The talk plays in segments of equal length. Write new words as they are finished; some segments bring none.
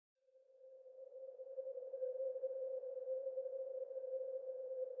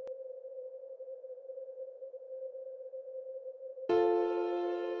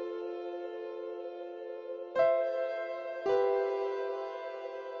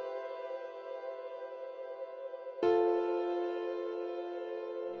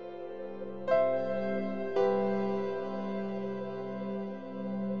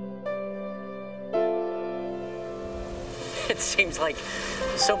seems like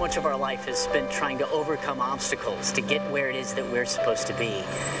so much of our life is spent trying to overcome obstacles to get where it is that we're supposed to be.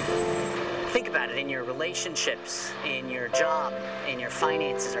 Think about it in your relationships, in your job, in your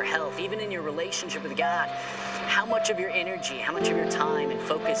finances or health, even in your relationship with God. How much of your energy, how much of your time and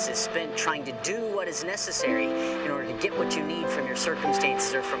focus is spent trying to do what is necessary in order to get what you need from your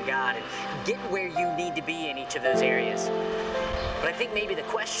circumstances or from God and get where you need to be in each of those areas? But I think maybe the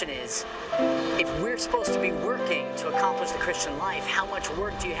question is, if we're supposed to be working to accomplish the Christian life, how much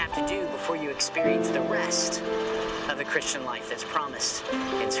work do you have to do before you experience the rest of the Christian life that's promised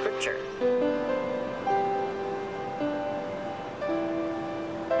in Scripture?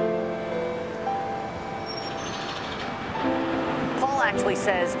 Paul actually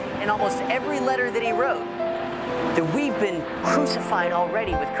says in almost every letter that he wrote that we've been crucified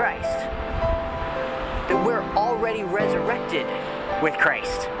already with Christ, that we're already resurrected with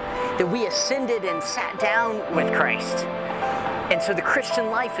Christ, that we ascended and sat down with Christ. And so the Christian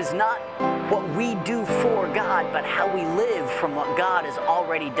life is not what we do for God, but how we live from what God has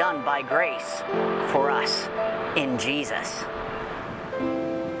already done by grace for us in Jesus.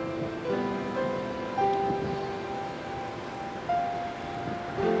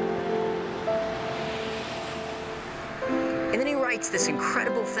 And then he writes this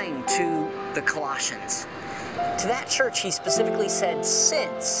incredible thing to the Colossians. To that church, he specifically said,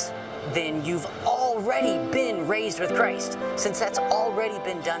 since then you've already been raised with Christ, since that's already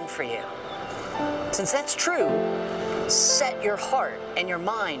been done for you. Since that's true, set your heart and your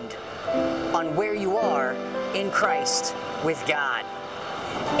mind on where you are in Christ with God.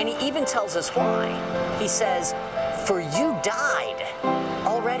 And he even tells us why. He says, for you died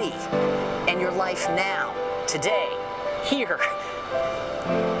already, and your life now, today, here,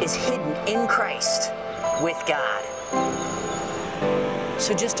 is hidden in Christ with God.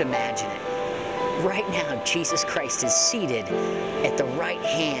 So just imagine it. Right now, Jesus Christ is seated at the right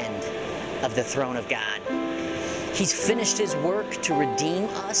hand of the throne of God. He's finished his work to redeem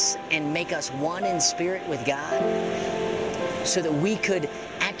us and make us one in spirit with God, so that we could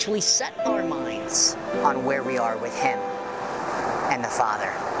actually set our minds on where we are with him and the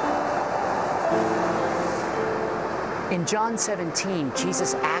Father. In John 17,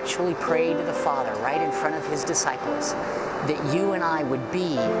 Jesus actually prayed to the Father right in front of his disciples that you and I would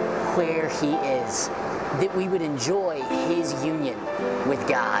be where he is, that we would enjoy his union with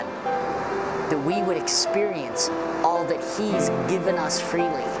God, that we would experience all that he's given us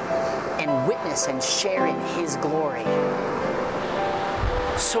freely and witness and share in his glory.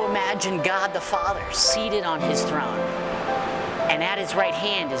 So imagine God the Father seated on his throne, and at his right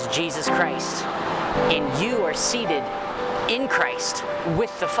hand is Jesus Christ, and you are seated in Christ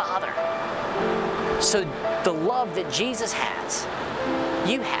with the Father. So the love that Jesus has,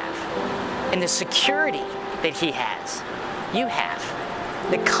 you have. And the security that he has, you have.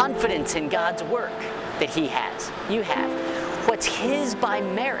 The confidence in God's work that he has, you have. What's his by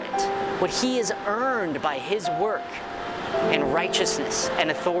merit, what he has earned by his work and righteousness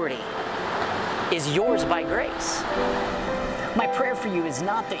and authority, is yours by grace. My prayer for you is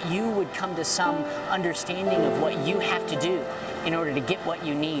not that you would come to some understanding of what you have to do in order to get what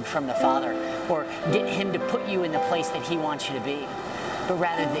you need from the Father, or get him to put you in the place that he wants you to be, but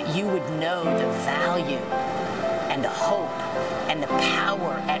rather that you would know the value and the hope and the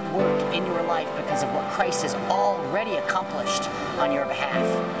power at work in your life because of what Christ has already accomplished on your behalf.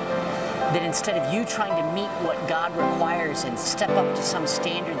 That instead of you trying to meet what God requires and step up to some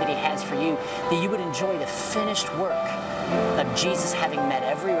standard that he has for you, that you would enjoy the finished work of Jesus having met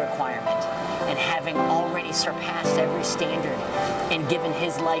every requirement and having already surpassed every standard and given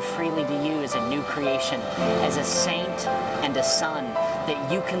his life freely to you as a new creation, as a saint and a son,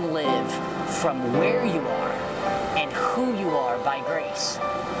 that you can live from where you are and who you are by grace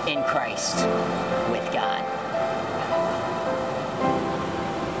in Christ with God.